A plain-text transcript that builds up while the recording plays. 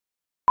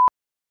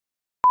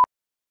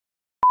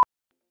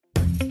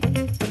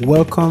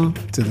Welcome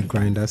to the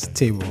Grinders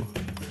Table,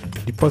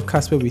 the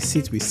podcast where we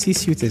sit with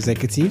C-suite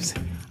executives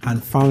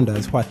and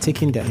founders who are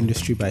taking their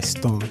industry by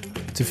storm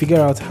to figure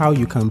out how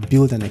you can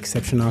build an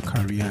exceptional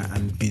career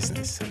and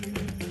business.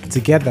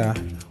 Together,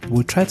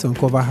 we'll try to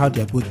uncover how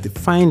they are both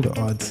defying the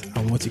odds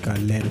and what you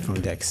can learn from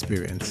their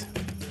experience.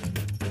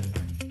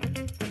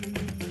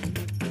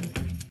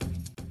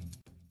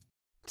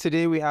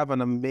 Today we have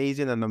an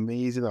amazing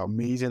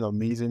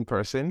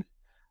person.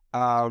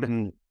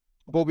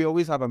 But we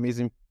always have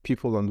amazing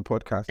people on the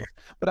podcast.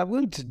 But I'm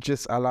going to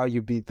just allow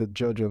you be the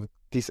judge of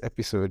this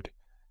episode.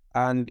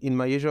 And in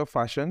my usual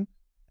fashion,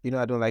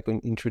 I don't like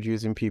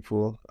introducing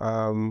people.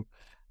 I'll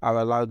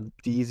allow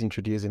Dees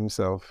introduce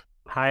himself.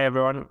 Hi,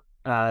 everyone.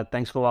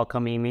 Thanks for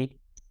welcoming me.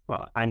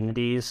 Well, I'm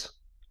Dees,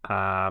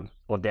 or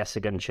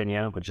Desigan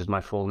Chinniah, which is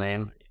my full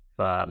name.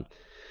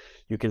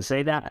 You can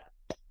say that.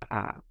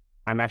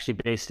 I'm actually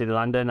based in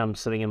London. I'm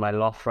sitting in my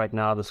loft right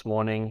now this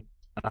morning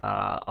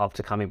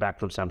after coming back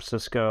from San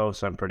Francisco.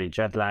 So I'm pretty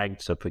jet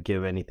lagged. So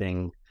forgive any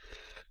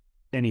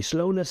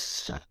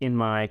slowness in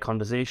my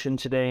conversation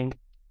today.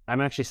 I'm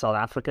actually South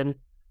African,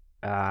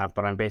 but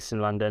I'm based in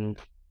London.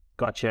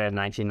 Got here in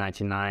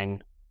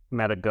 1999.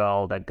 Met a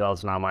girl. That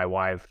girl's now my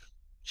wife.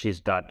 She's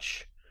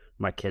Dutch.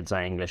 My kids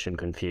are English and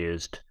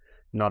confused.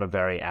 Not a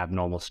very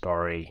abnormal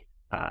story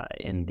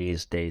in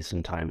these days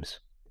and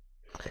times.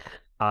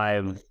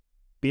 I've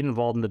been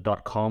involved in the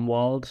dotcom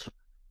world,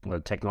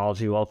 the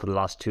technology world, for the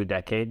last 2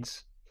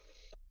 decades.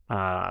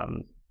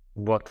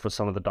 Worked for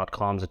some of the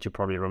dotcoms that you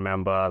probably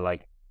remember,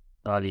 like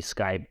early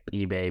Skype,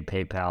 eBay,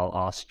 PayPal,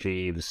 Ask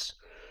Jeeves,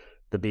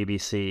 the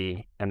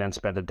BBC, and then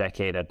spent a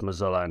decade at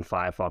Mozilla and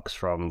Firefox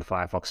from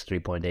Firefox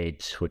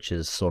 3.8, which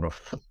is sort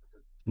of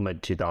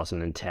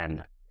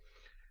mid-2010.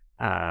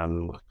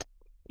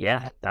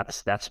 Yeah,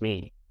 that's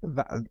me.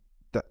 I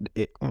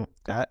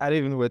don't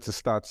even know where to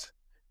start.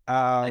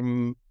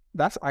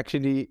 That's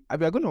actually,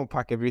 we're going to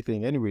unpack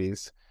everything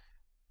anyways.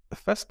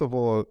 First of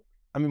all,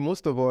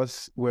 most of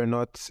us were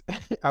not,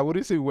 I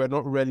wouldn't say we're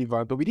not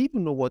relevant, but we didn't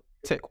even know what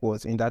tech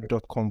was in that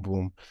dot-com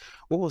boom.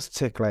 What was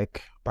tech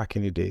like back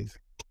in the days?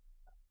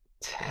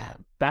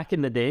 Back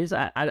in the days,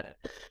 I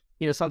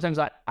sometimes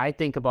I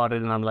think about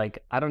it and I'm like,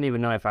 I don't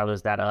even know if I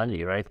was that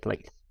early, right?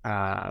 Like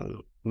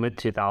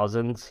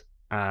mid-2000s,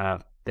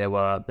 there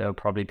were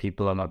probably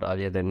people a lot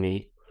earlier than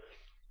me.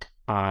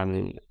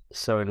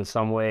 So in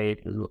some way,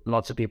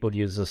 lots of people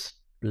use this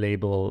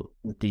label,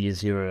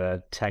 Dees, you're a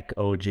tech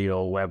OG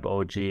or web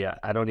OG.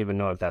 I don't even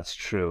know if that's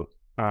true.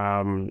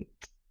 But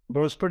it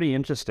was pretty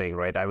interesting,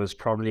 right? I was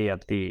probably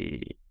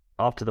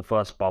after the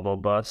first bubble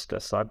burst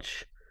as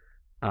such.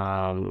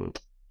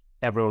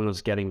 Everyone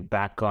was getting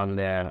back on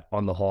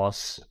the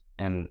horse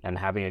and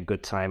having a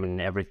good time,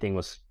 and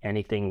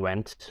anything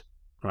went,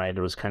 right?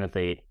 It was kind of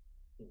the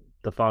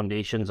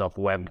foundations of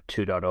Web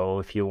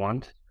 2.0, if you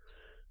want.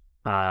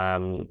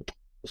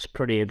 It's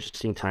pretty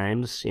interesting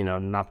times.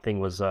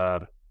 Nothing was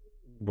not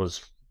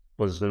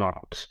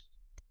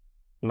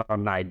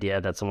an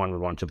idea that someone would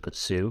want to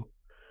pursue.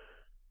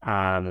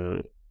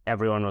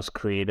 Everyone was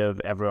creative.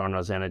 Everyone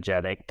was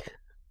energetic.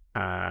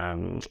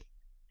 And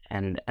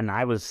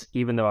I was,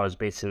 even though I was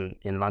based in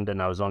London,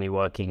 I was only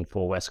working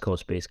for West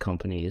Coast based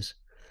companies.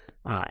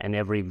 And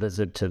every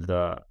visit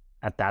to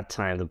at that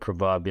time, the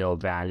proverbial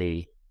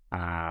valley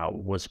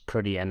was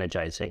pretty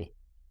energizing.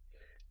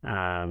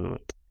 And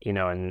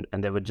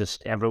they were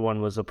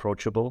everyone was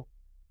approachable.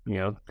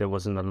 There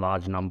wasn't a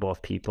large number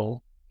of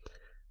people.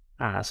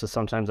 So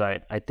sometimes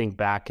I think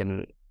back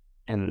and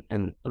a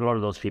lot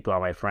of those people are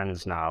my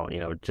friends now.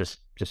 Just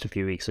a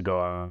few weeks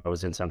ago, I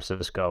was in San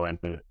Francisco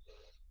and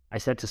I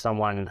said to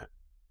someone,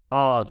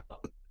 "Oh,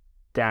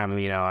 damn,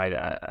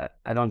 I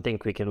don't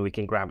think we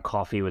can grab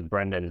coffee with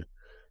Brendan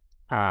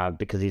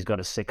because he's got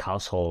a sick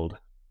household."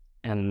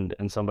 And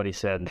somebody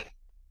said,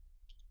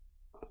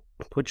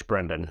 "Which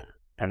Brendan?"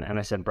 And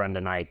I said,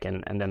 Brendan Ike.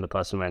 And then the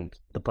person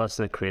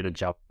that created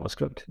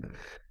JavaScript.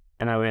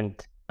 And I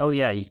went, oh,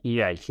 yeah,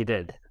 he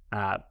did.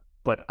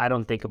 But I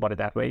don't think about it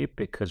that way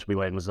because we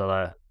were in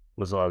Mozilla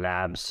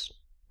Labs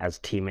as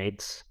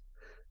teammates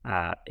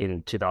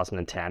in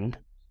 2010.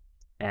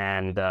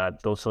 And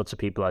those sorts of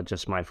people are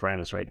just my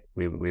friends, right?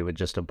 We were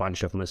just a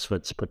bunch of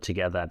misfits put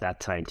together at that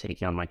time,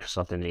 taking on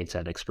Microsoft and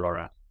Internet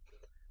Explorer.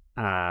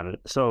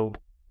 So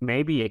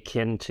maybe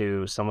akin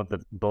to some of the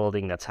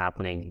building that's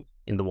happening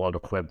in the world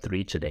of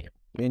Web3 today.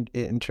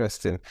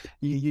 Interesting.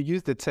 You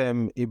use the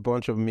term a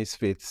bunch of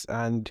misfits,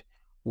 and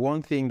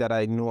one thing that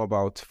I know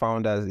about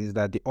founders is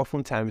that they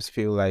oftentimes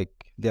feel like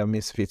they're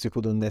misfits.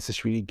 People don't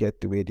necessarily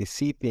get the way they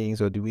see things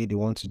or the way they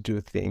want to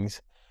do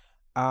things.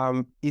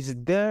 Is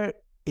there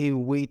a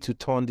way to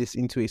turn this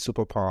into a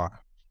superpower?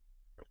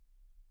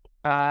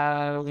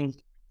 I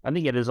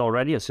think it is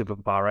already a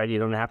superpower, right? You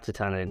don't have to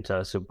turn it into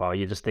a superpower.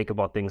 You just think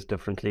about things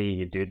differently.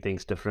 You do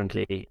things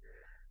differently.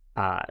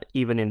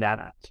 Even in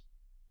that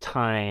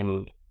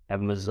time at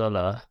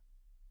Mozilla,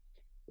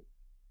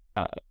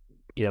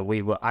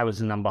 I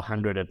was number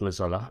 100 at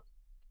Mozilla,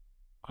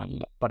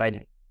 but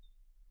I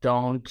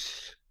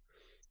don't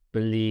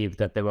believe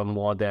that there were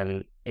more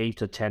than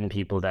 8 or 10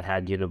 people that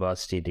had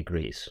university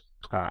degrees.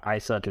 I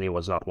certainly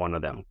was not one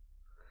of them.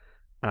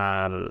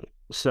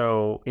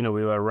 So, we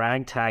were a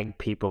ragtag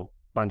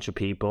bunch of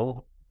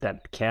people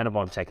that cared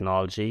about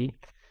technology,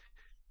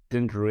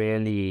 didn't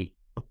really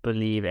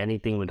believe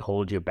anything would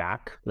hold you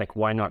back. Like,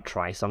 why not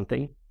try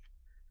something?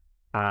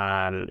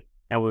 And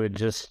we were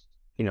just,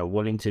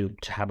 willing to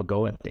have a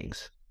go at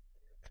things.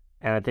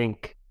 And I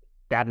think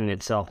that in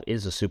itself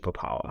is a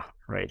superpower,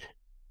 right?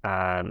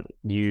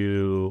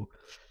 You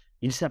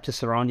just have to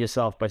surround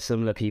yourself by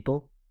similar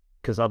people,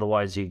 because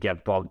otherwise you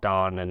get bogged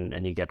down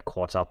and you get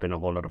caught up in a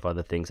whole lot of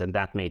other things. And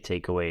that may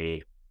take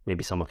away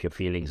maybe some of your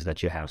feelings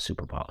that you have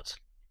superpowers.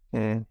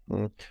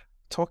 Mm-hmm.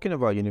 Talking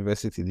about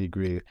university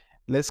degree,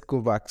 let's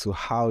go back to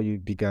how you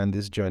began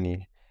this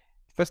journey.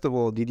 First of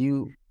all, did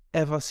you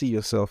ever see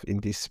yourself in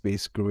this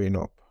space growing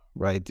up,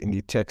 right? In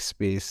the tech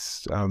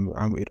space,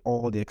 and with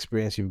all the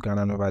experience you've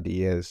garnered over the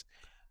years?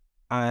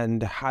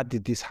 And how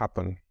did this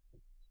happen?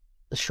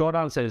 The short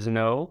answer is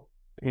no.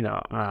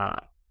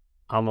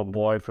 I'm a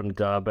boy from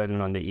Durban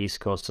on the east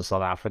coast of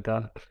South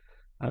Africa,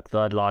 a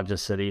third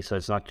largest city. So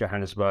it's not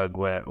Johannesburg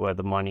where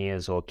the money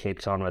is, or Cape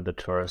Town where the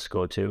tourists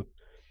go to.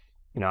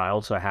 I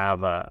also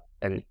have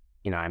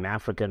I'm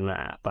African,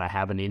 but I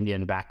have an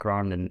Indian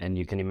background, and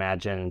you can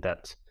imagine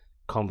that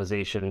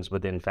conversations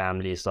within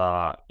families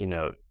are,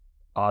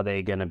 are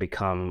they going to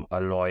become a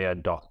lawyer,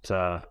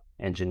 doctor,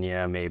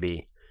 engineer,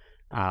 maybe?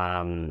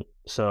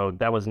 So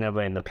that was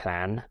never in the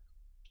plan.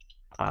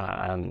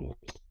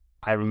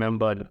 I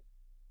remember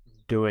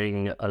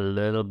doing a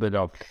little bit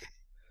of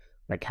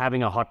like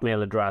having a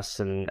Hotmail address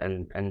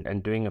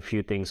and doing a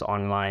few things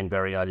online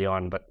very early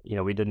on, but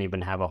we didn't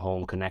even have a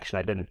home connection.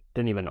 I didn't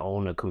even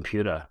own a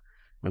computer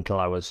until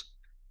I was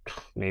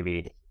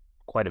maybe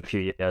quite a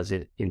few years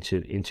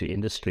into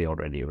industry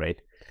already, right?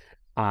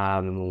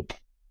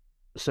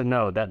 So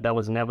no, that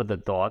was never the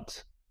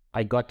thought.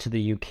 I got to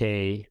the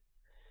UK,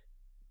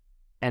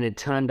 and it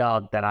turned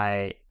out that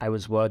I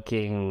was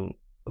working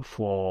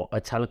for a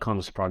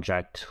telecoms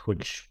project,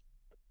 which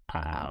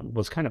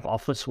was kind of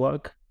office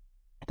work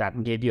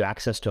that gave you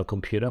access to a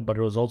computer, but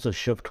it was also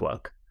shift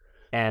work.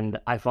 And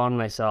I found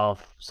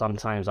myself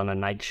sometimes on a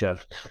night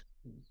shift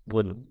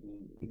with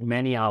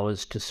many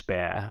hours to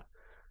spare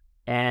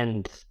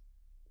and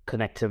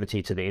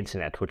connectivity to the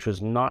internet, which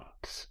was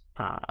not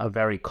a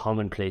very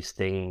commonplace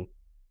thing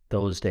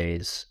those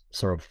days.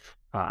 Sort of,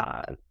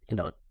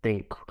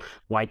 think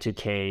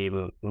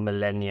Y2K,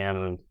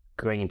 millennium,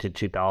 going into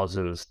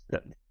 2000s,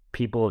 that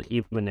people,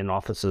 even in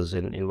offices,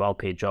 in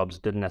well-paid jobs,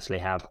 didn't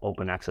necessarily have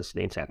open access to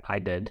the internet. I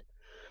did.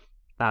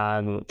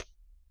 And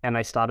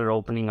I started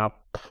opening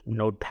up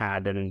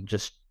Notepad and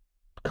just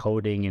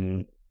coding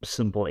in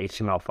simple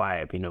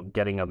HTML5.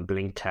 Getting a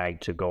blink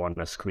tag to go on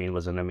the screen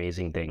was an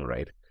amazing thing,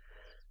 right?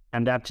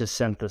 And that just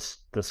sent this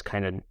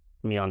kind of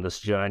me on this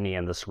journey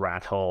and this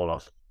rat hole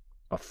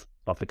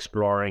of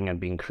exploring and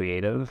being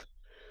creative.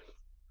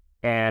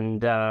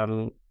 And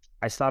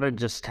I started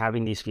just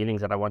having these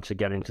feelings that I want to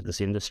get into this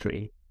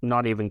industry,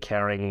 not even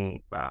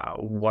caring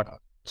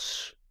what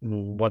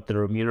the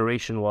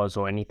remuneration was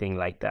or anything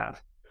like that.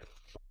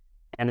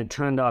 And it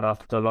turned out,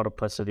 after a lot of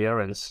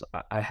perseverance,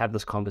 I had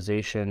this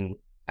conversation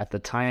at the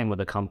time with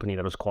a company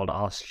that was called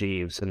Ask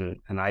Jeeves, and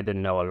I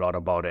didn't know a lot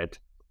about it.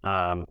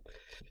 And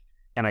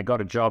I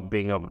got a job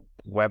being a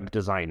web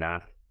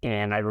designer.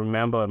 And I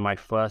remember in my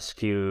first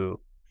few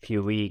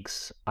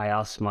weeks, I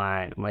asked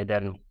my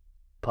then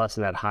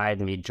person that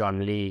hired me,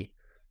 John Lee,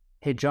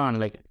 "Hey John,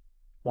 like,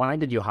 why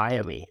did you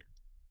hire me?"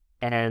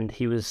 And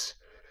he was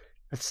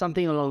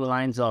something along the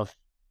lines of,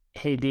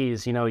 "Hey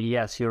Dees,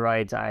 yes, you're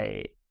right.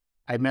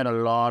 I met a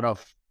lot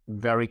of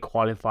very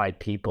qualified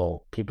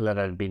people that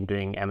had been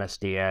doing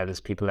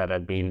MSDNs, people that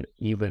had been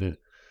even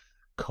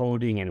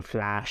coding in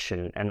Flash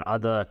and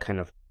other kind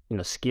of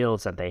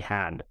skills that they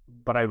had.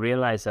 But I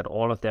realized that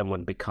all of them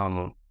would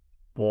become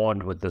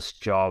bored with this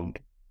job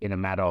in a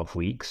matter of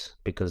weeks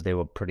because they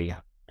were pretty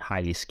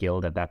highly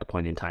skilled at that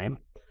point in time.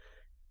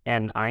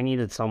 And I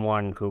needed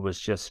someone who was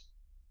just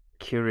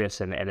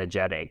curious and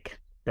energetic,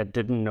 that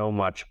didn't know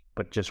much,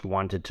 but just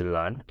wanted to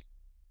learn.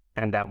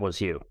 And that was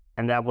you.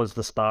 And that was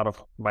the start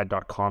of my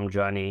 .com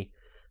journey.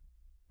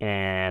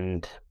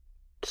 And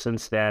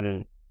since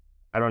then,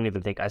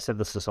 I said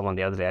this to someone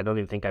the other day, I don't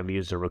even think I've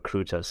used a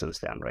recruiter since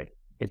then, right?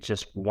 It's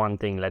just one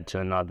thing led to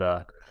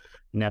another.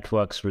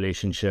 Networks,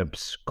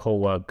 relationships,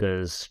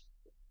 co-workers,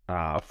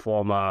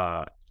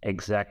 former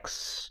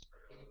execs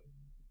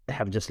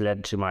have just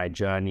led to my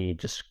journey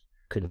just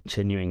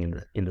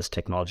continuing in this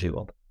technology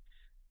world.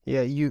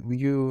 Yeah,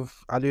 you've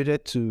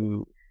alluded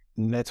to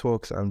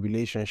networks and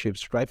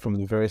relationships right from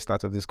the very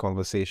start of this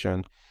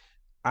conversation.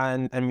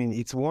 And I mean,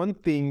 it's one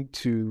thing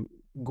to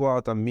go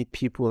out and meet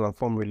people and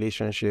form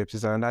relationships.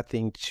 It's another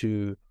thing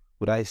to,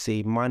 would I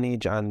say,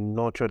 manage and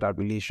nurture that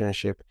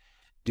relationship.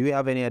 Do you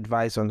have any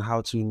advice on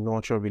how to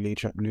nurture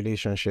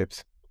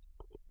relationships?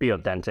 Be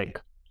authentic.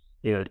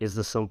 Is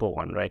the simple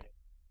one, right?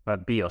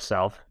 Be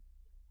yourself.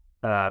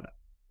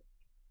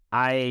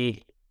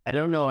 I I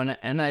don't know,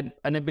 and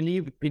I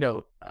believe,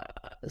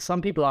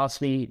 some people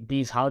ask me,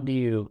 Dees, how do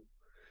you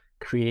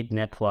create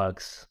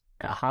networks?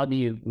 How do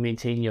you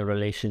maintain your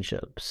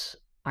relationships?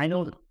 I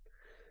don't,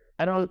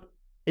 I don't.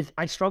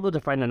 I struggle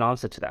to find an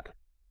answer to that,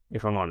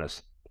 if I'm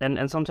honest.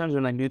 And sometimes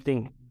when I do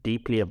think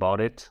deeply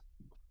about it,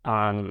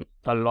 a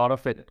lot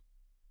of it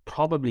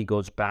probably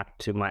goes back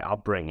to my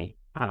upbringing.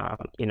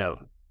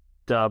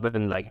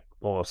 Durban,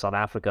 or South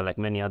Africa, like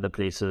many other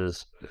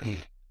places,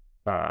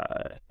 uh,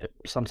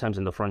 sometimes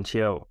in the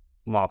frontier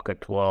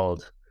market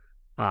world,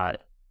 uh,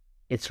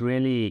 it's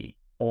really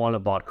all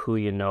about who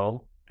you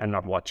know and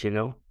not what you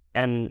know.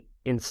 And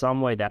in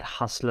some way, that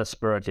hustler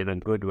spirit, in a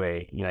good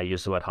way, I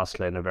use the word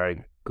hustler in a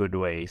very good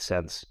way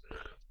sense,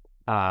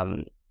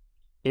 um,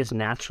 is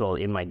natural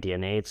in my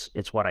DNA.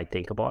 It's what I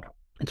think about.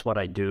 It's what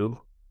I do,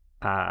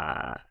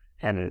 uh,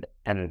 and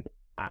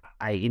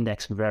I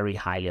index very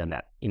highly on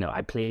that.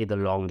 I play the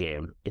long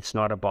game. It's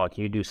not about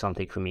you do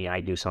something for me,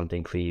 I do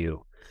something for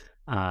you.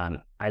 I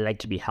like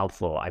to be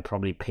helpful. I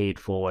probably pay it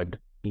forward,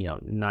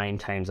 9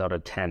 times out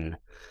of 10.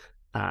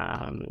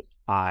 Um,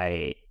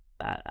 I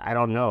I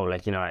don't know,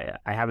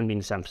 I haven't been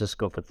to San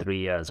Francisco for 3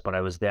 years, but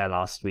I was there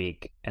last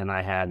week and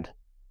I had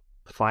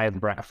 5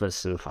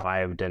 breakfasts and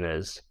 5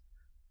 dinners,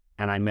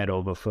 and I met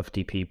over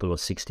 50 people or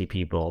 60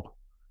 people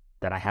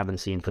that I haven't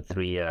seen for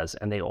 3 years,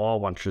 and they all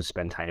want to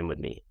spend time with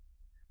me,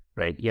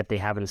 right? Yet they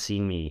haven't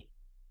seen me,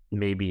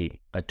 maybe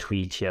a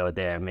tweet here or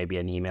there, maybe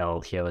an email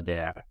here or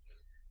there.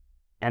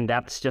 And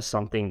that's just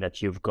something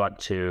that you've got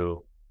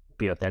to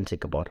be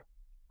authentic about.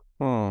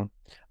 Oh,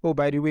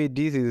 by the way,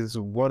 this is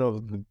one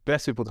of the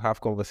best people to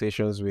have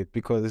conversations with,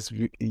 because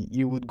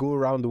you would go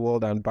around the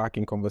world and back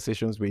in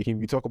conversations with him.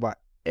 We talk about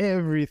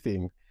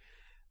everything.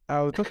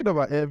 I was talking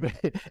about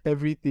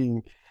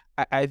everything.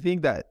 I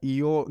think that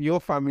your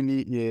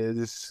family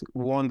is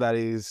one that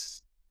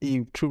is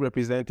a true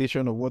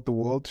representation of what the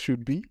world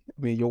should be.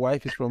 I mean, your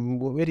wife is from,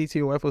 where did you say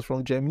your wife was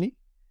from? Germany?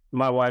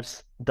 My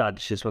wife's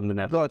Dutch. She's from the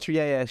Netherlands. Dutch,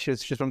 yeah.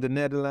 She's from the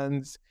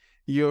Netherlands.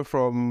 You're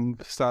from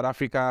South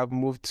Africa,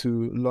 moved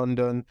to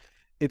London.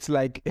 It's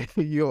like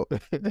you're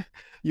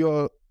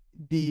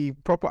the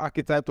proper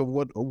archetype of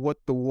what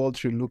the world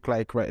should look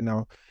like right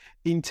now.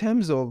 In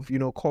terms of,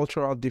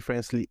 cultural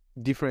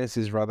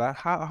differences rather,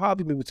 how have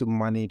you been able to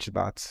manage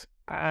that?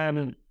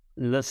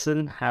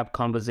 Listen, have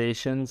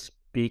conversations,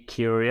 be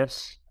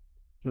curious,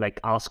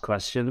 ask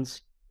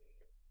questions.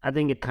 I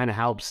think it kind of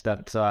helps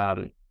that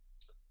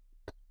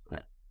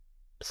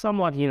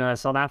somewhat,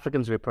 as South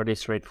Africans, we're pretty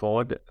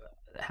straightforward.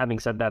 Having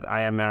said that,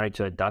 I am married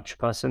to a Dutch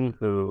person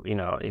who,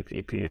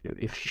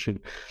 if you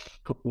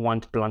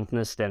want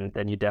bluntness, then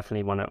you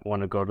definitely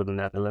want to go to the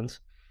Netherlands.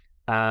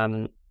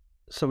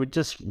 So we're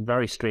just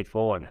very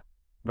straightforward,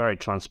 very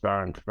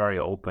transparent, very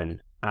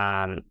open.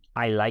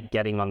 I like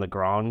getting on the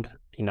ground.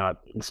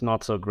 It's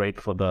not so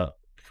great for the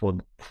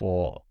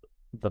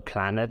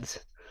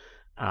planet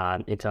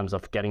in terms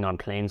of getting on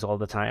planes all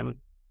the time,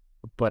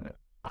 but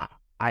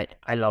I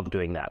love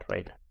doing that,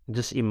 right?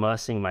 Just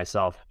immersing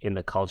myself in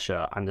the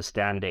culture,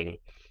 understanding,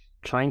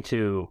 trying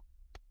to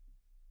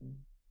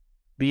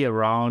be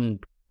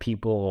around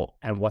people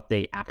and what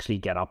they actually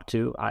get up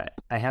to. I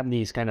have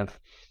these kind of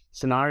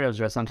scenarios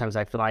where sometimes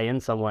I fly in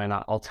somewhere and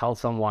I'll tell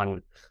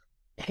someone,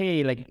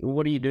 hey,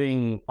 what are you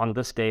doing on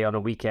this day, on a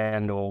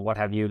weekend, or what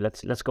have you?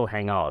 Let's go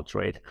hang out,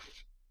 right?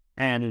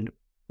 And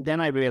then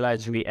I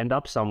realize we end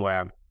up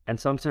somewhere, and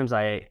sometimes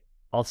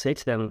I'll say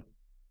to them,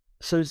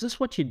 so is this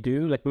what you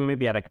do? We may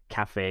be at a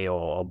cafe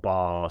or a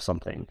bar or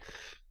something.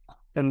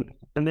 And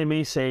they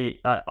may say,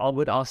 I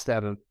would ask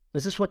them,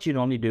 is this what you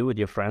normally do with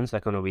your friends,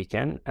 on a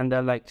weekend? And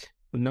they're like,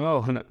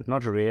 no,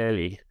 not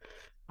really.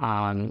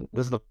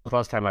 This is the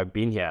first time I've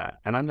been here.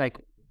 And I'm like,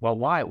 well,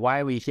 why? Why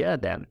are we here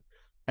then?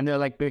 And they're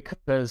like,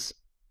 because,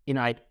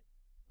 I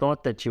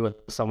thought that you were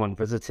someone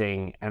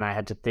visiting, and I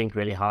had to think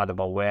really hard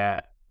about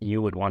where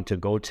you would want to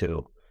go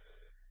to.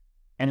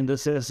 And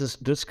this is this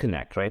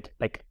disconnect, right?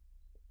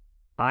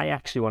 I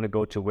actually want to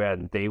go to where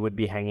they would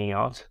be hanging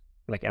out,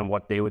 and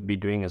what they would be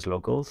doing as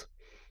locals.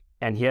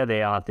 And here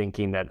they are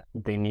thinking that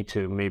they need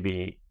to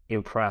maybe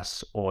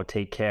impress or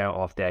take care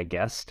of their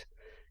guest.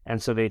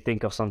 And so they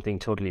think of something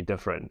totally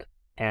different.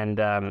 And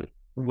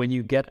when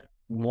you get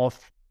more,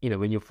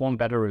 when you form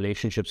better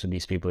relationships with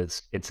these people,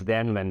 it's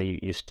then when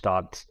you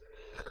start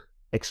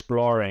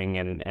exploring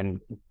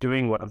and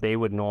doing what they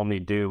would normally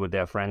do with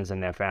their friends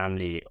and their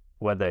family,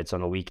 whether it's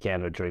on a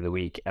weekend or during the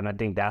week. And I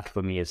think that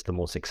for me is the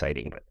most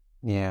exciting bit.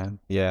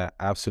 Yeah,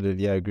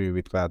 absolutely. I agree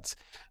with that.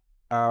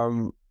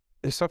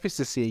 It's suffice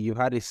to say you've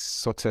had a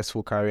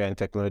successful career in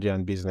technology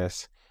and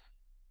business.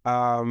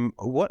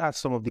 What are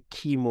some of the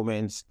key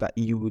moments that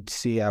you would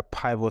say are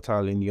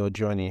pivotal in your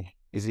journey?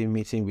 Is it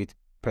meeting with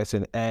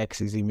person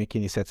X? Is it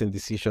making a certain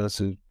decision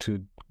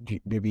to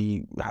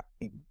maybe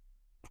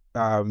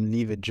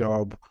leave a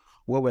job?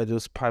 What were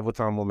those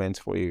pivotal moments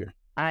for you?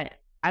 I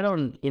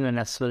don't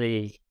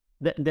necessarily.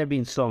 There've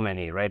been so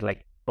many, right?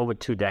 Over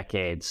 2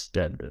 decades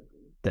that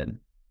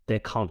they're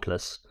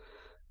countless.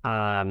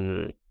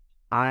 I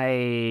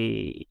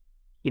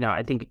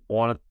think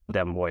all of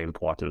them were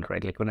important,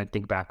 right? When I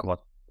think back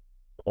about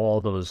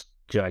all those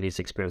journeys,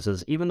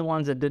 experiences, even the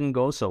ones that didn't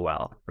go so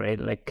well, right?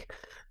 Like,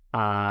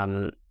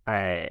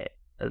 I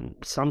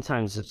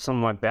sometimes some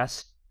of my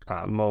best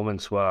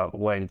moments were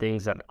when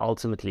things that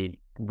ultimately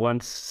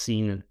weren't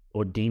seen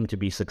or deemed to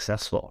be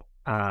successful.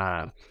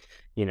 A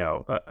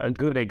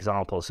good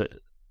example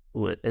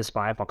is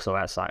Firefox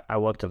OS. I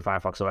worked in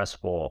Firefox OS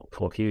for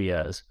a few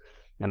years,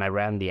 and I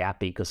ran the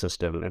app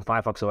ecosystem. And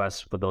Firefox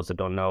OS, for those that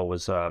don't know,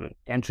 was an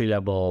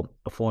entry-level,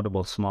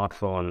 affordable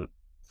smartphone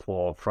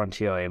for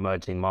frontier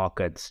emerging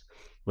markets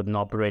with an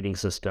operating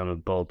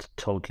system built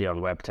totally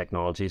on web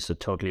technology, so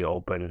totally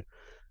open,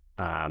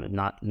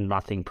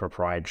 nothing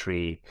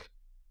proprietary.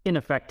 In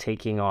effect,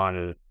 taking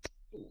on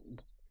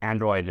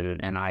Android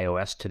and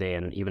iOS today,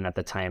 and even at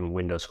the time,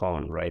 Windows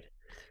Phone, right?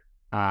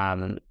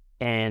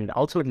 And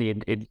ultimately,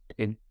 it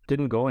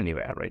didn't go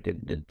anywhere, right?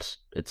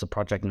 It's a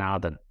project now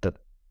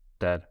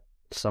that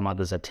some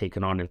others have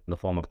taken on in the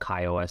form of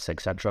KaiOS,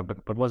 etc.,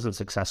 but wasn't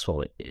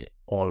successful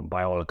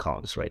by all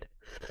accounts, right?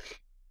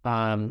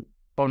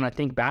 But when I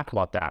think back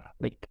about that,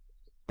 like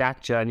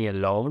that journey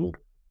alone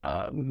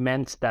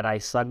meant that I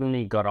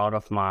suddenly got out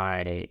of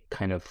my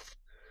kind of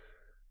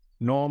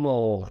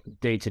normal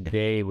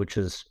day-to-day, which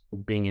is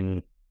being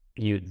in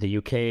the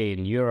UK,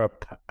 in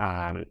Europe,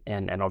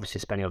 and obviously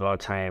spending a lot of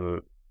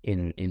time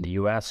in the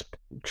US,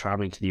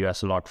 traveling to the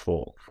US a lot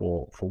for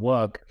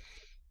work.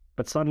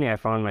 But suddenly I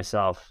found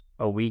myself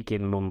a week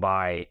in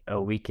Mumbai,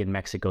 a week in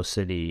Mexico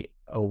City,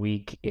 a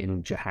week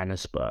in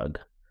Johannesburg.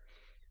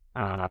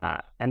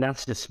 And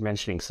that's just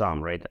mentioning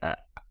some, right?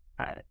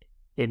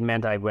 It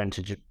meant I went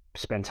to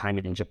spend time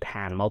in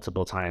Japan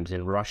multiple times,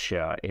 in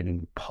Russia,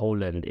 in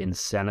Poland, in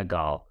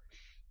Senegal.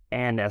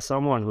 And as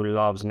someone who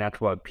loves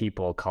network,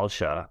 people,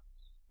 culture,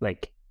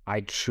 like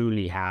I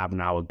truly have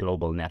now a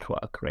global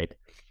network, right?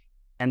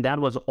 And that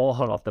was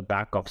all off the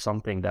back of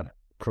something that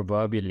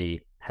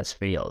proverbially has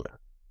failed.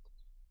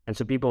 And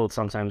so people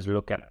sometimes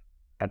look at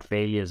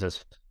failures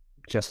as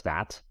just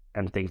that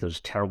and think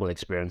those terrible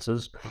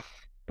experiences.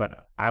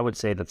 But I would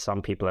say that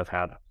some people have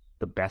had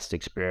the best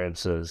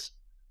experiences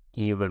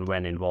even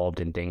when involved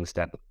in things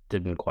that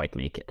didn't quite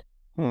make it.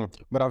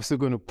 But I'm still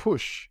going to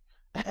push.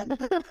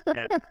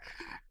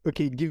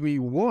 Okay, give me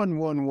one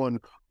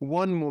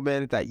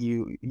moment that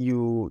you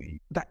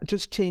that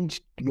just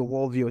changed your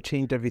worldview or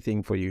changed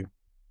everything for you.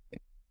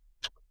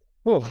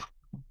 Oh,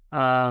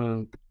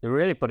 you're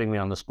really putting me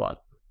on the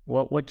spot.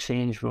 What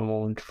changed the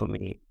moment for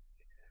me?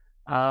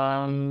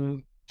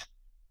 I'm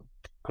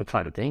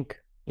trying to think.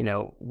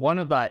 One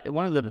of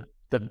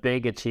the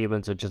big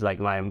achievements, which is like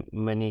my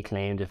mini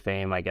claim to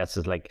fame, I guess,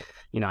 is like,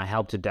 I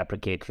helped to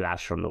deprecate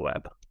Flash from the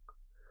web.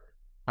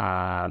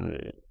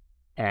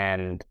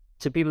 And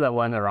to people that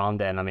weren't around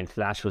then, I mean,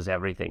 Flash was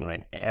everything,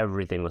 right?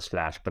 Everything was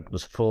Flash, but it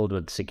was filled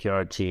with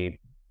security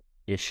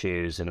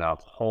issues and a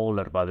whole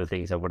lot of other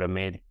things that would have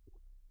made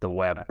the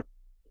web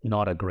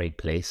not a great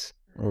place.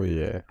 Oh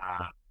yeah.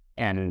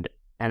 And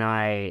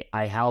I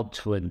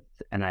helped with,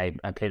 and I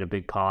played a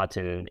big part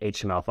in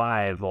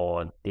HTML5,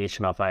 or the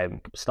HTML5,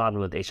 started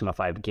with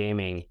HTML5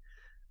 gaming,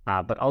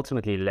 but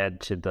ultimately led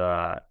to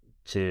the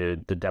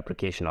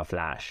deprecation of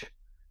Flash.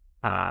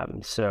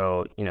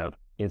 So,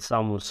 in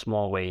some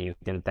small way, you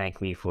can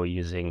thank me for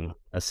using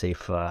a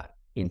safer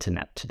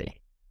internet today.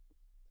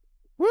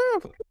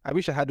 Well, I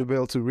wish I had the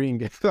bell to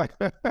ring.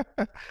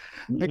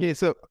 Okay,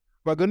 so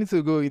we're going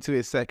to go into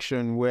a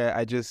section where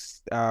I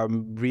just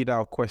read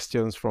out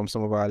questions from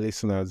some of our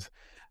listeners.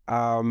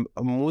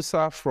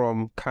 Musa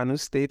from Kano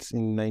State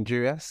in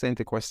Nigeria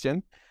sent a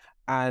question,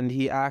 and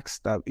he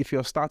asked that if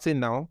you're starting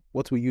now,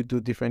 what will you do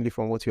differently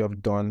from what you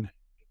have done?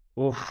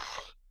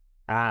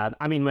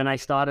 I mean, when I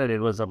started,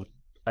 it was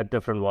a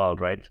different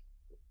world, right?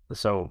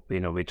 So,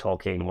 we're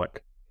talking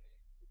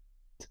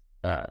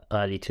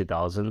early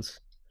 2000s.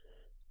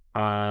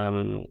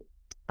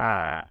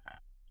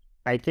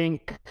 I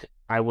think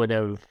I would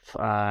have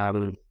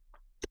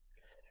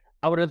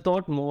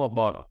thought more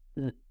about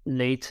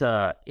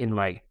later in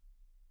my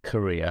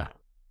career,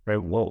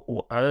 right?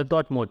 Well, I would have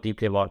thought more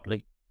deeply about,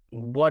 like,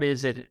 what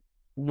is it?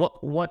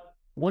 What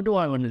do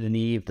I want to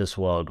leave this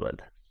world with?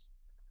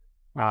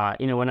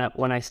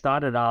 When I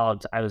started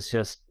out, I was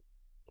just,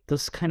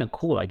 this is kind of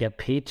cool. I get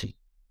paid to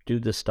do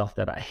the stuff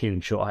that I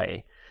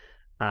enjoy.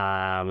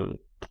 And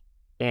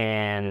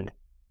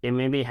it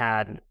maybe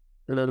had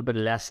a little bit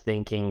less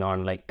thinking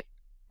on, like,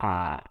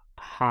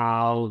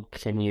 how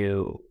can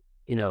you,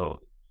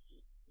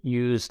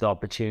 use the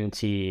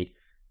opportunity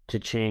to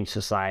change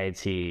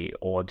society,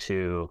 or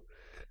to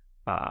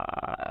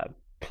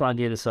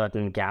plug in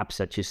certain gaps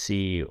that you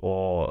see,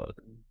 or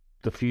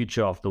the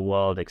future of the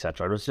world,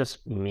 etc. It was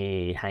just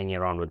me hanging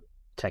around with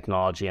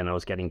technology, and I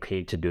was getting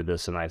paid to do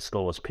this, and I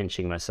still was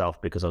pinching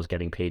myself because I was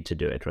getting paid to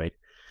do it, right?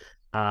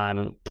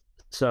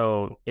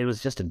 So it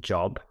was just a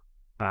job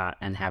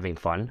and having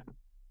fun,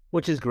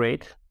 which is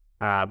great.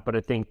 But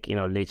I think,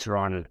 later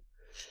on,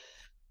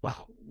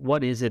 well,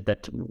 what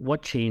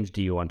change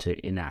do you want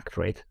to enact,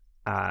 right?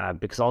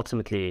 Because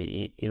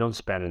ultimately, you don't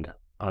spend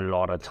a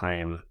lot of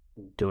time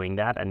doing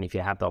that. And if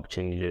you have the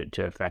opportunity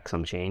to affect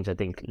some change, I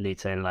think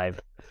later in life,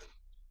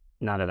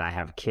 now that I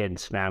have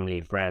kids,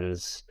 family,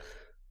 friends,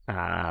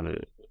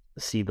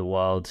 see the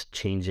world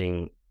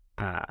changing,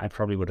 I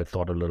probably would have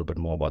thought a little bit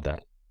more about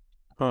that.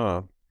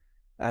 Huh.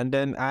 And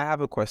then I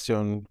have a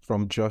question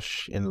from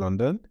Josh in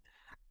London,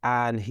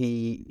 and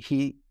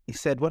he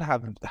said, "What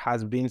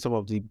has been some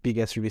of the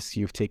biggest risks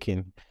you've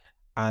taken,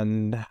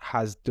 and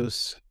has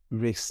those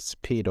risks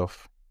paid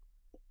off?"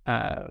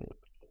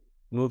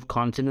 Moved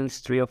continents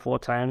 3 or 4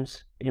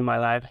 times in my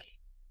life.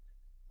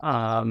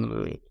 At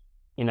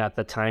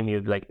the time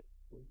you'd like,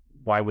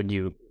 why would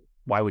you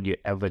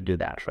ever do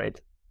that, right?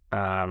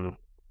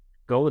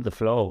 Go with the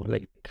flow.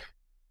 Like,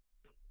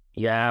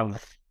 yeah,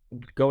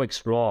 go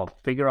explore,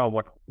 figure out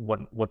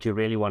what you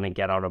really want to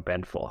get out of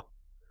bed for.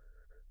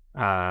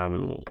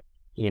 Some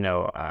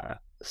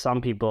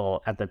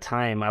people at the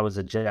time, I was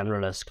a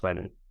generalist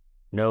when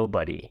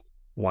nobody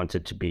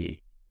wanted to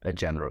be a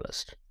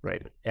generalist,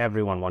 right?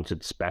 Everyone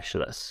wanted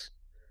specialists.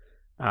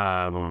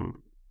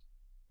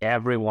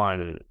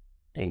 Everyone,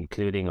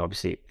 including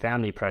obviously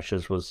family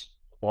pressures, was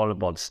all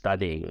about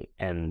studying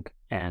and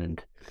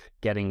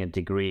getting a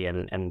degree.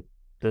 And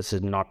this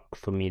is not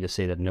for me to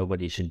say that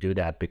nobody should do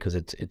that, because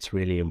it's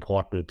really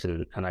important.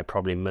 And I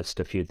probably missed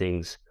a few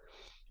things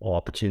or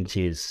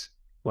opportunities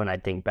when I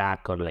think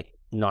back on, like,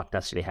 not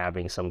necessarily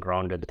having some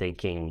grounded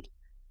thinking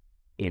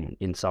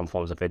in some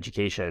forms of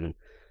education.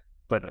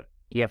 But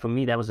yeah, for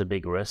me, that was a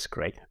big risk,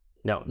 right?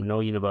 No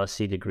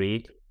university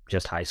degree,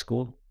 just high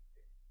school.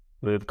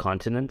 Moved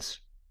continents,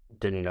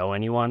 didn't know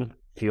anyone,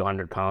 few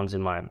 £100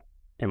 in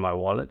my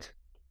wallet.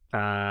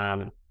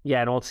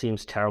 Yeah, it all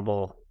seems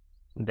terrible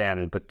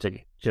then, but to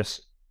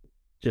just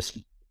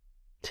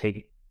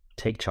take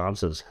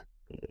chances,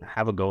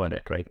 have a go at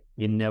it, right?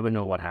 You never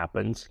know what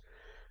happens.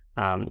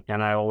 And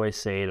I always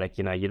say, like,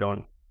 you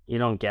don't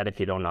get if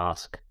you don't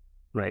ask,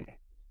 right?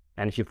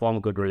 And if you form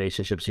good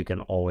relationships, you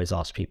can always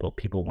ask people.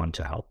 People want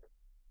to help.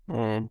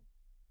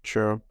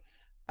 Sure.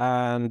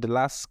 And the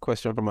last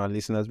question from our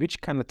listeners, which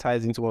kind of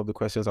ties into one of the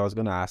questions I was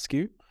going to ask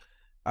you.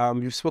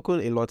 You've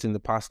spoken a lot in the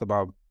past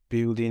about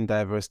building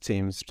diverse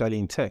teams, especially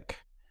in tech.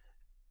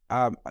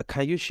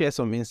 Can you share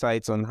some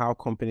insights on how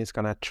companies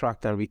can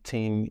attract and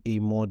retain a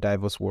more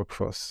diverse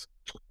workforce?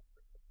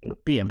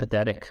 Be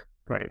empathetic,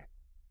 right?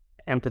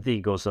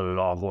 Empathy goes a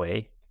long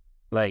way.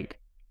 Like,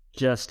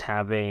 just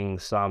having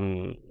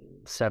some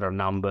set of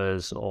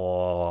numbers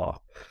or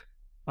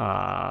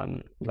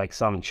like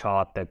some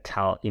chart that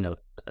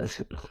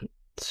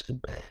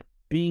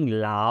being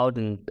loud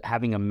and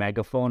having a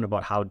megaphone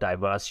about how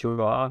diverse you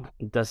are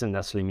doesn't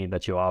necessarily mean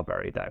that you are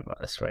very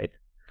diverse, right?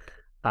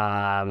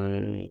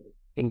 And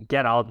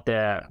get out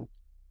there,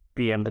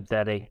 be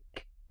empathetic,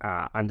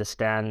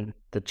 understand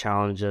the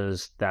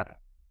challenges that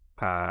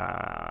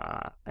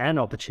and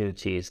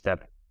opportunities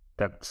that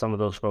some of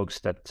those folks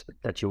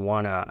that you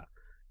want to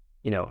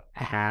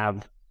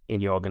have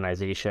in your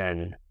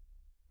organization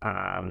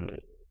are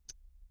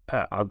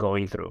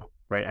going through,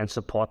 right? And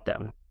support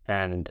them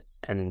and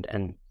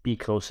be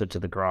closer to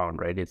the ground,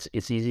 right?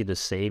 It's easy to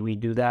say we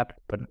do that,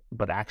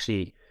 but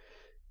actually,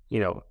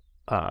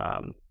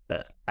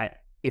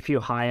 if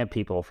you hire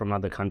people from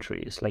other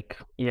countries, like,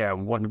 yeah,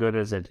 what good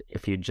is it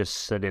if you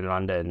just sit in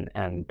London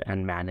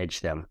and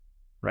manage them,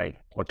 right?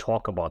 Or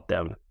talk about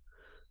them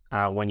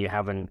when you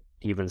haven't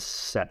even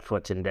set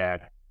foot in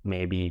their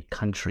maybe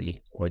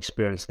country or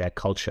experienced their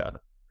culture.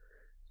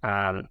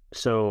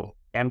 So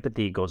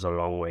empathy goes a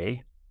long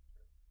way,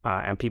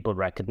 and people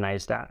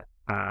recognize that,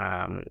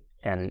 and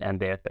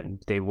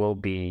they will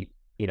be,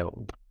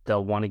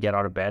 they'll want to get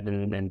out of bed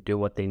and do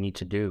what they need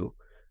to do,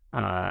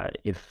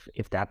 if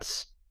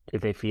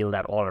they feel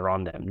that all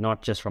around them,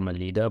 not just from a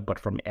leader, but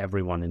from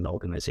everyone in the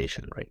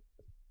organization, right?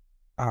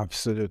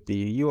 Absolutely.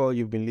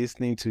 You've been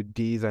listening to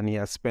Dees, and he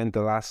has spent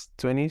the last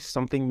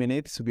 20-something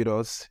minutes with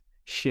us,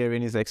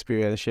 sharing his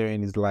experience,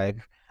 sharing his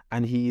life,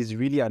 and he is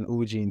really an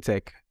OG in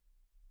tech.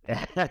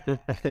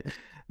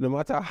 No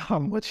matter how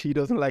much he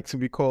doesn't like to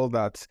be called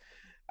that.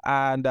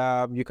 And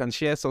you can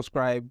share,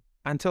 subscribe,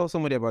 and tell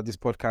somebody about this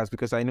podcast,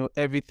 because I know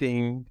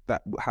everything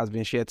that has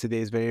been shared today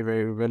is very,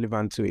 very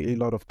relevant to a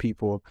lot of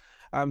people.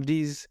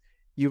 Dees,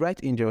 you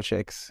write angel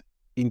checks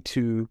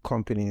into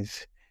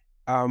companies.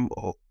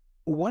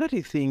 What are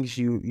the things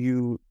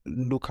you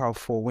look out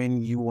for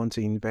when you want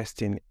to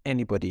invest in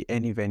anybody,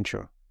 any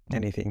venture,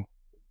 anything?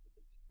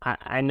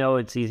 I know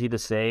it's easy to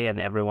say and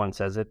everyone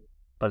says it,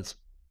 but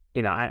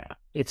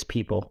it's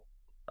people.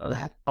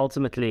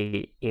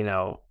 Ultimately,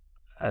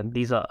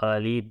 these are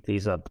early,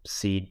 these are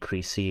seed,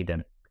 pre-seed,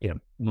 and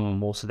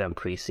most of them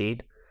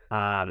pre-seed.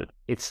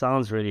 It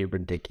sounds really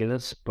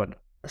ridiculous, but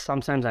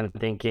sometimes I'm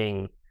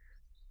thinking,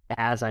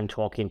 as I'm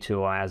talking to,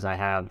 or as I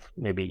have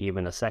maybe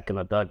even a second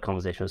or third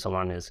conversation with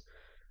someone, is,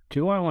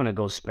 do I want to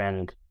go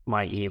spend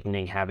my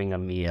evening having a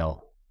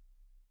meal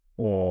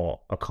or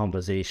a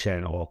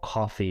conversation or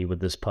coffee with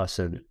this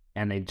person,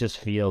 and it just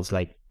feels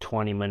like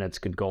 20 minutes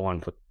could go on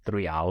for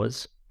 3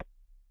 hours?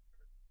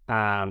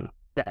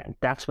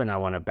 That's when I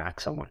want to back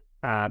someone,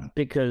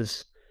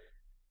 because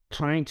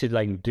trying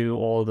to do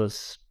all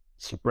this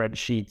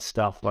spreadsheet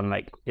stuff on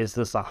like, is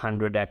this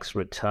 100x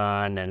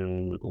return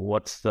and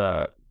what's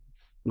the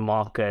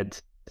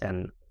market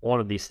and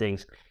all of these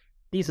things.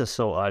 These are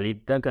so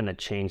early. They're going to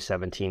change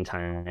 17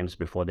 times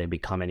before they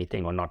become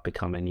anything or not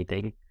become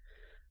anything.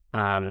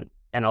 And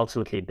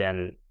ultimately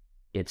then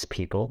it's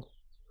people.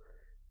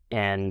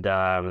 And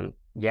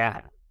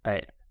yeah,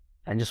 I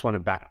just want to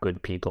back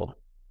good people.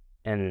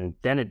 And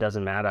then it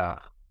doesn't matter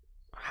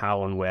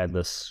how and where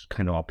this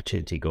kind of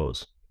opportunity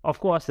goes. Of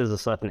course, there's a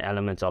certain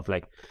element of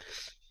like,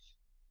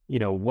 you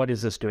know, what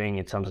is this doing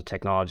in terms of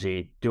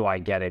technology? Do I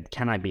get it?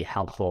 Can I be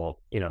helpful?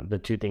 You know, the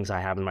two things I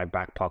have in my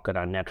back pocket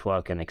are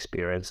network and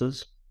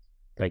experiences.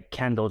 Like,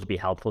 can those be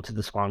helpful to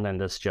this founder in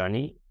this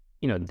journey?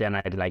 You know, then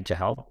I'd like to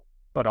help.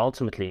 But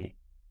ultimately,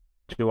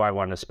 do I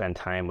want to spend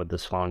time with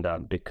this founder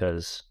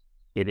because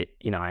you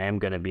know, I am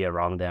going to be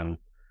around them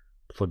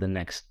for the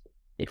next,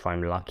 if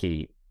I'm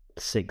lucky,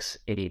 6,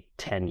 8,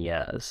 10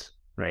 years,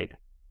 right?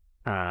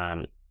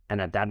 And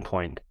at that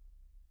point,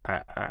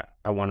 I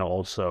want to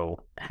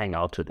also hang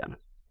out with them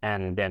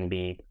and then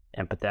be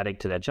empathetic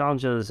to their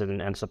challenges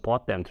and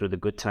support them through the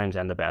good times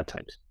and the bad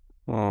times.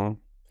 Oh,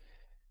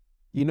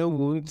 you know,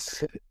 we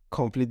won't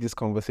complete this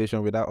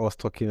conversation without us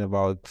talking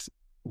about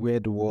where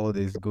the world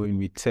is going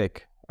with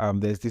tech.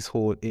 There's this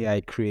whole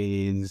AI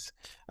craze.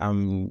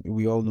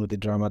 We all know the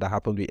drama that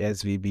happened with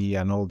SVB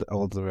and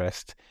all the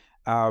rest.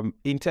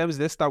 In terms,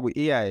 let's start with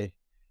AI.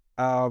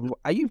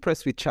 Are you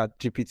impressed with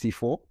ChatGPT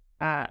 4?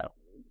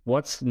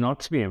 What's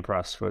not to be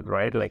impressed with,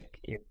 right? Like,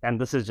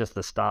 and this is just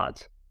the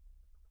start.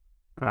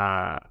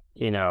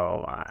 You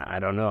know, I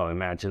don't know.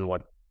 Imagine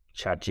what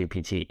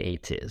ChatGPT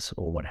 8 is,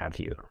 or what have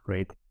you,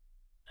 right?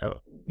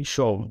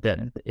 Sure, that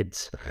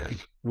it's.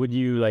 Would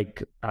you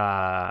like,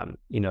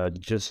 you know,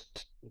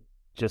 just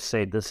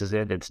say this is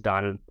it, it's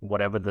done.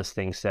 Whatever this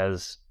thing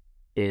says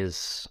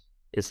is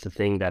the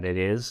thing that it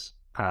is.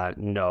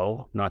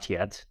 No, not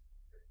yet.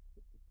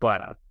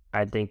 But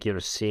I think you're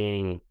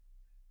seeing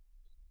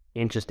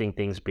interesting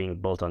things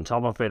being built on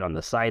top of it, on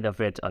the side of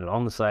it,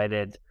 alongside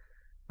it.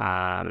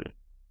 And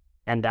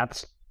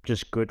that's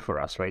just good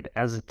for us, right?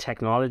 As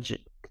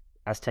technologists,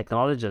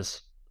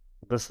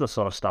 this is the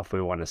sort of stuff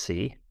we want to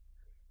see.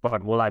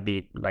 But will I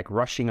be like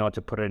rushing out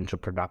to put it into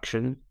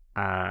production?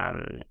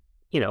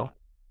 You know,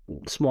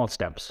 small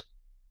steps.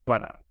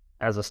 But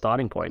as a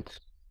starting point,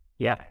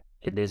 yeah,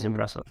 it is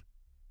impressive.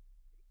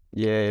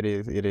 Yeah, it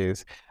is. It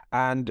is.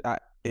 And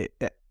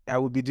I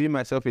would be doing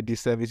myself a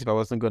disservice if I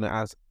wasn't going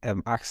to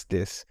ask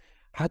this.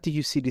 How do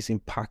you see this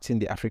impacting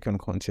the African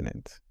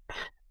continent?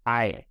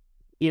 It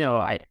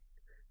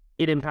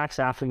impacts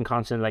the African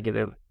continent like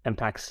it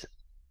impacts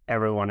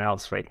everyone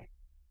else, right?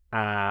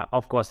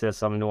 Of course, there's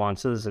some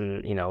nuances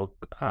and, you know,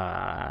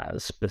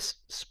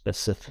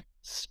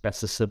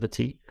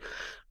 specificity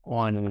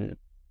on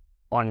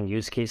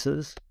use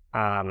cases.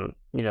 You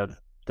know,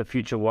 the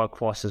future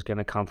workforce is going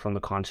to come from the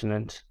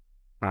continent.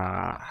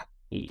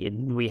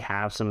 We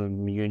have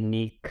some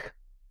unique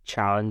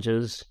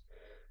challenges.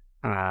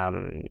 I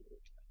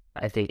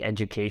think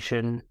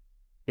education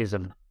is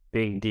a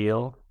big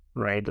deal,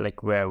 right?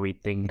 Like where we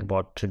think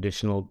about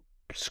traditional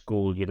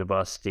school,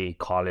 university,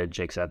 college,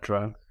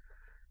 etc.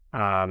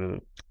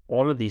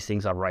 All of these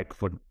things are ripe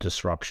for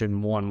disruption.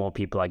 More and more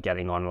people are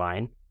getting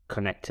online.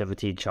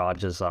 Connectivity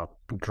charges are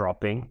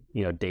dropping.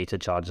 You know, data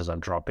charges are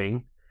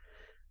dropping.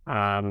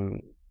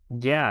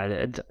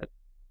 Yeah,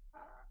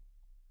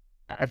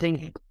 I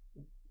think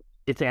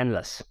it's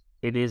endless.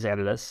 It is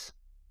endless.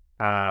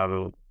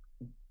 But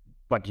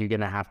you're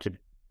going to have to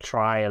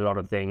try a lot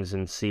of things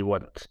and see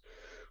what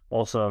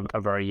also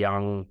a very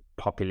young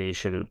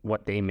population,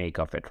 what they make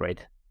of it,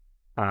 right?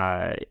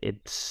 And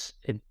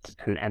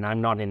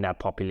I'm not in that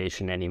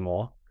population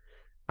anymore.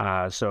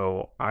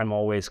 So I'm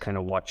always kind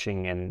of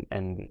watching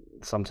and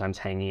sometimes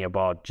hanging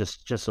about,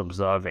 just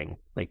observing,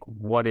 like,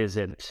 what is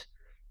it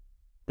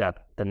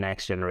that the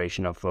next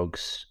generation of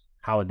folks,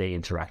 how are they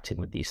interacting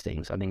with these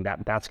things? I think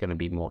that's going to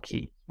be more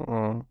key.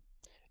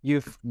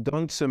 You've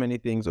done so many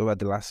things over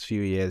the last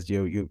few years.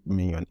 You're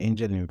an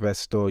angel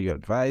investor. You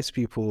advise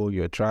people.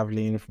 You're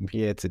traveling from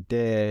here to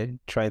there,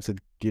 trying to,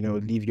 you know,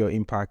 leave your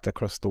impact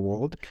across the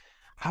world.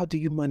 How do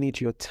you manage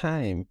your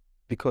time?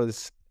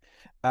 Because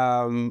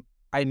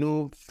I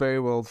know very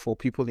well for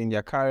people in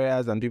their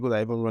careers and people that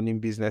are even running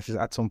businesses,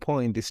 at some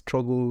point they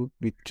struggle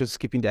with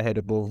just keeping their head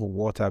above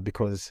water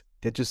because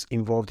they're just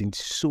involved in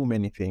so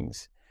many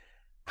things.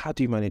 How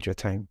do you manage your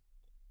time?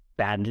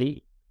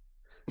 Badly.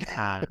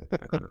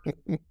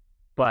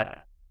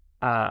 But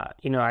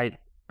you know,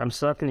 I'm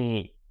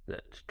certainly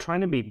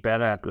trying to be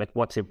better at like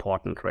what's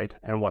important, right,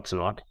 and what's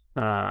not.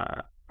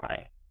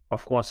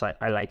 Of course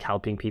I like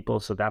helping people,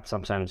 so that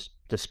sometimes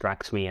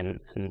distracts me. And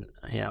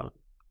you know,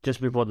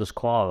 just before this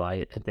call,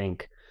 I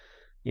think,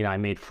 you know, I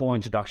made 4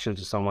 introductions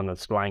to someone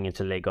that's flying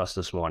into Lagos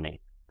this morning,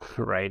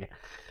 right?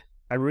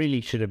 I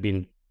really should have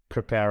been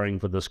preparing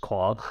for this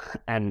call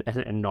and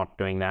not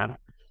doing that.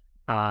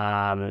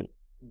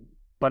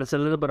 But it's a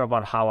little bit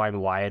about how I'm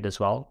wired as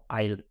well.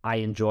 I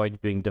enjoy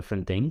doing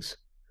different things,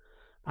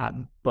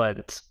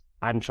 but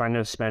I'm trying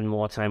to spend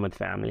more time with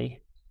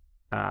family.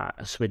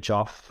 switch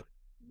off.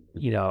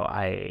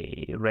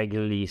 I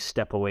regularly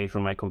step away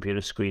from my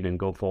computer screen and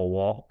go for a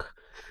walk.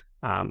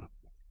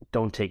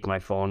 Don't take my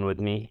phone with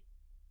me.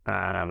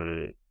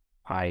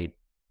 I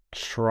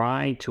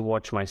try to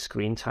watch my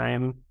screen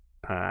time.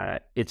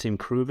 It's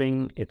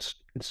improving.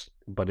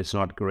 But it's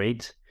not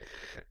great.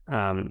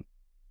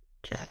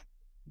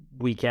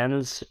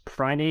 Weekends,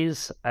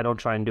 Fridays, I don't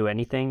try and do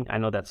anything. I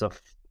know that's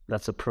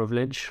a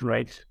privilege,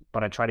 right?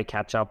 But I try to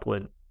catch up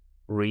with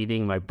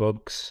reading my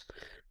books,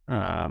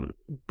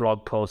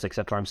 blog posts,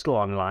 etc. I'm still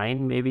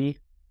online, maybe,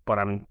 but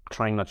I'm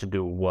trying not to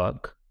do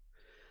work.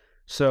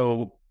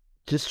 So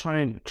just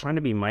trying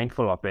to be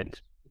mindful of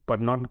it, but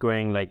not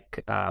going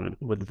like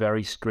with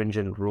very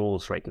stringent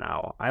rules right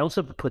now. I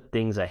also put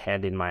things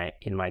ahead in my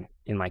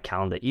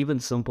calendar, even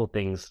simple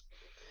things,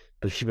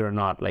 believe it or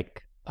not,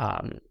 like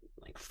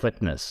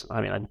fitness.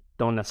 I mean, I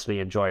don't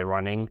necessarily enjoy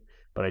running,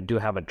 but I do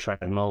have a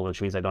treadmill,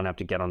 which means I don't have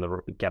to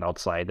get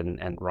outside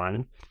and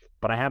run.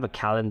 But I have a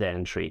calendar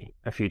entry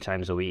a few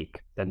times a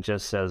week that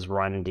just says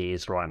run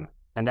Dees, run.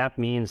 And that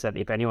means that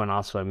if anyone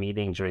asks for a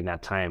meeting during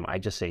that time, I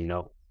just say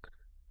no.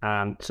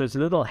 So it's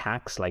little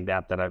hacks like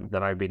that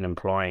I've been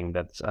employing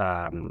that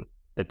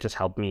just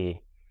help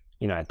me,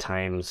 at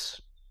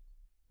times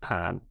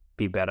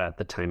be better at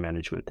the time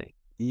management thing.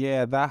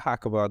 Yeah, that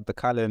hack about the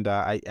calendar,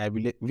 I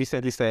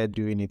recently started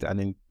doing it,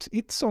 and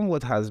it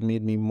somewhat has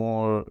made me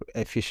more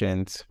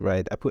efficient,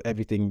 right? I put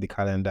everything in the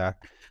calendar.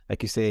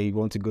 Like you say, you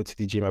want to go to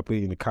the gym, I put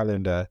it in the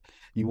calendar.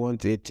 You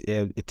want a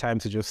time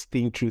to just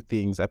think through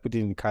things, I put it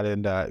in the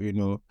calendar,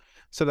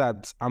 so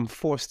that I'm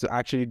forced to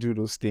actually do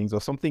those things,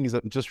 or something is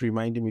just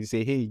reminding me to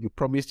say, hey, you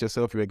promised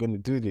yourself you were going to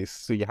do this,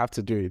 so you have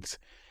to do it.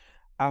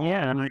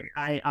 Yeah, and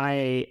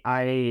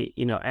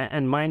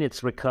and mine,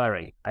 it's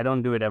recurring. I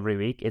don't do it every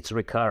week. It's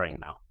recurring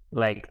now.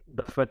 Like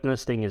the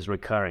fitness thing is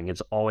recurring.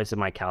 It's always in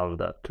my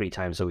calendar 3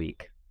 times a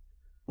week.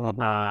 When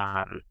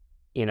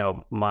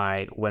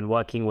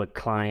working with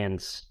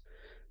clients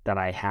that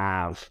I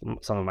have,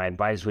 some of my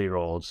advisory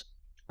roles,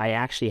 I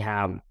actually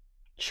have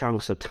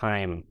chunks of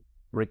time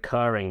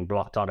recurring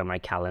blocked out in my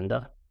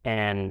calendar.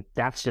 And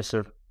that's just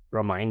a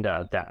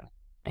reminder that,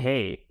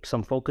 hey,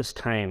 some focused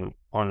time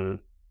on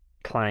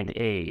client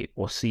A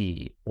or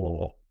C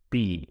or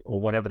B or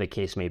whatever the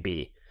case may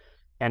be.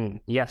 And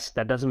yes,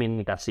 that doesn't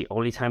mean that's the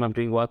only time I'm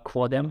doing work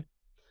for them,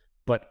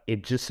 but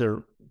it just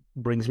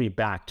brings me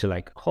back to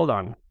like, hold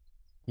on,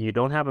 you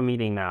don't have a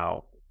meeting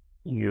now.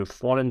 You've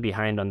fallen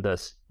behind on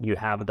this. You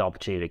have the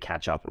opportunity to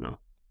catch up now.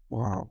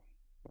 Wow.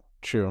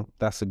 True.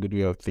 That's a good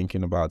way of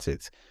thinking about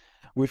it.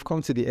 We've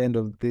come to the end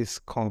of this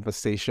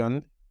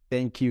conversation.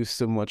 Thank you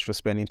so much for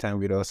spending time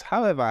with us.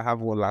 However, I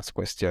have one last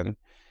question.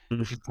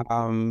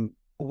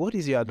 What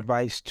is your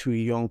advice to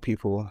young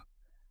people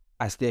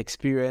as they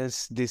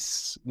experience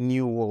this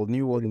new world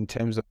in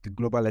terms of the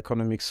global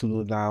economic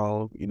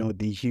slowdown,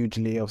 the huge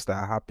layoffs that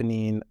are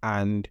happening,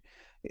 and,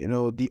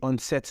 the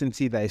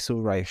uncertainty that is so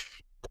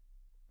rife?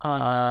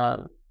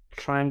 Try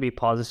and be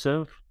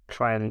positive.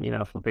 Try and,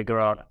 figure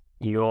out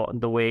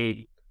the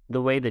way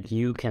that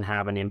you can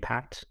have an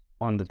impact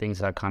on the things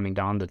that are coming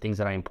down, the things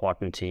that are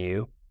important to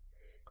you.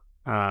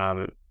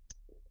 I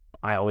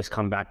always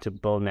come back to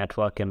build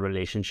network and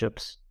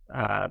relationships.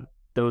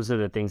 Those are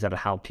the things that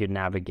help you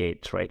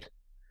navigate, right?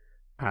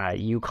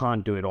 You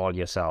can't do it all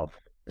yourself.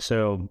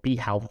 So be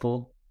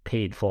helpful,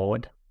 pay it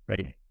forward,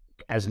 right?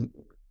 And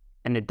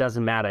it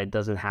doesn't matter. It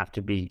doesn't have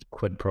to be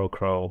quid pro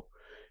quo.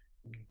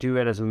 Do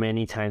it as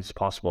many times as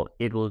possible.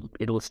 It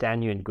will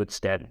stand you in good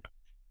stead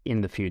in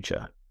the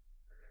future.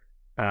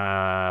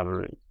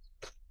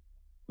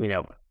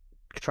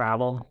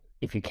 Travel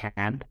if you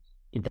can,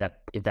 if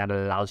that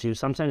allows you.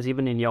 Sometimes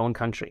even in your own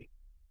country.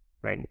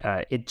 Right.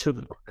 It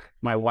took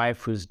my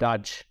wife, who's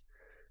Dutch,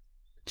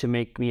 to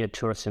make me a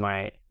tourist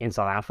in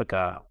South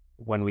Africa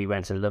when we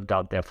went and lived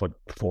out there for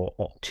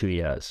 2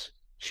 years.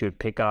 She would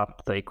pick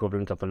up the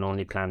equivalent of a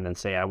Lonely Planet and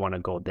say, I want to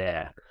go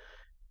there.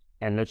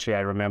 And literally,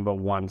 I remember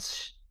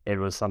once it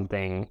was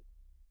something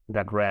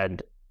that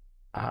read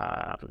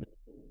Shishlu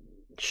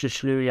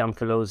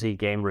Yamfilozi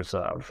Game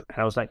Reserve. And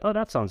I was like, oh,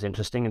 that sounds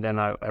interesting. And then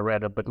I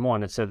read a bit more,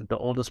 and it said the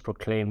oldest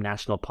proclaimed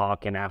national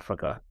park in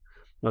Africa.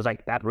 I was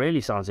like, that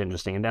really sounds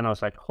interesting. And then I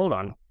was like, hold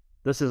on,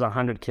 this is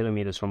 100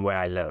 kilometers from where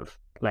I live.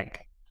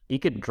 Like, you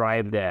could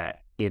drive there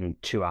in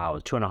 2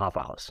 hours, 2.5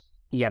 hours.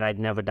 Yet I'd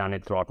never done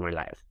it throughout my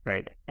life,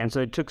 right? And so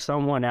it took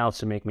someone else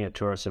to make me a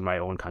tourist in my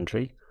own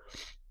country.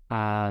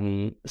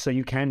 So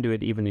you can do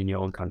it even in your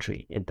own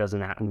country. It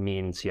doesn't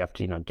mean you have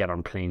to, get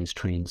on planes,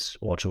 trains,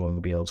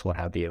 automobiles, what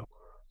have you.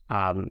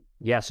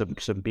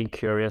 So be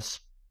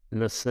curious,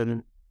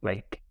 listen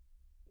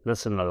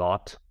a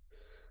lot.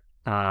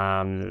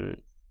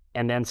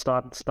 And then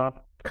start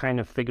kind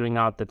of figuring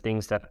out the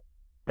things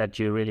that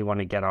you really want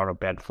to get out of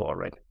bed for,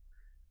 right?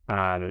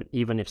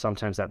 Even if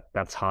sometimes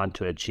that's hard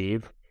to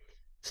achieve,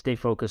 stay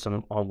focused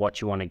on what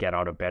you want to get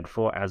out of bed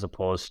for, as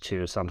opposed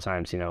to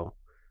sometimes,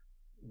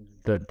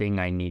 the thing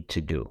I need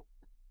to do.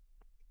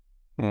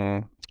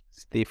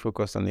 Stay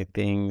focused on the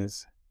thing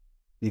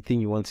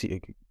you want to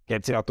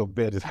gets you out of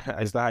bed.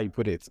 Is that how you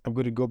put it? I'm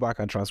going to go back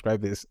and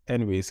transcribe this.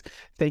 Anyways,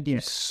 thank you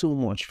so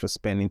much for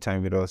spending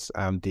time with us,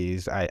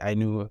 Dees. I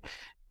knew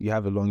you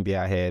have a long day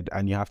ahead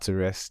and you have to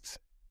rest.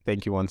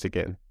 Thank you once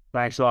again.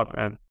 Thanks a lot,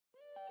 man.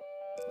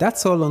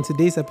 That's all on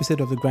today's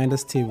episode of The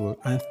Grinders Table,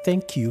 and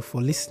thank you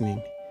for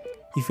listening.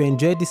 If you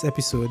enjoyed this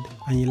episode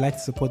and you'd like to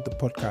support the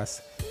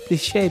podcast,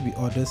 please share it with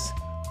others,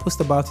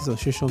 post about it on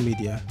social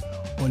media,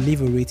 or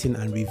leave a rating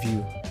and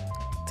review.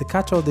 To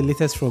catch all the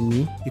latest from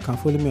me, you can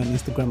follow me on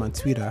Instagram and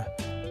Twitter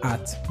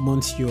at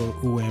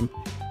MonsieurOM.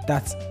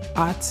 That's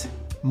at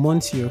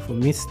Monsieur for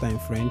Midtime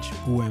French,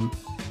 OM.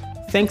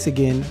 Thanks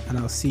again, and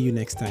I'll see you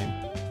next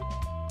time.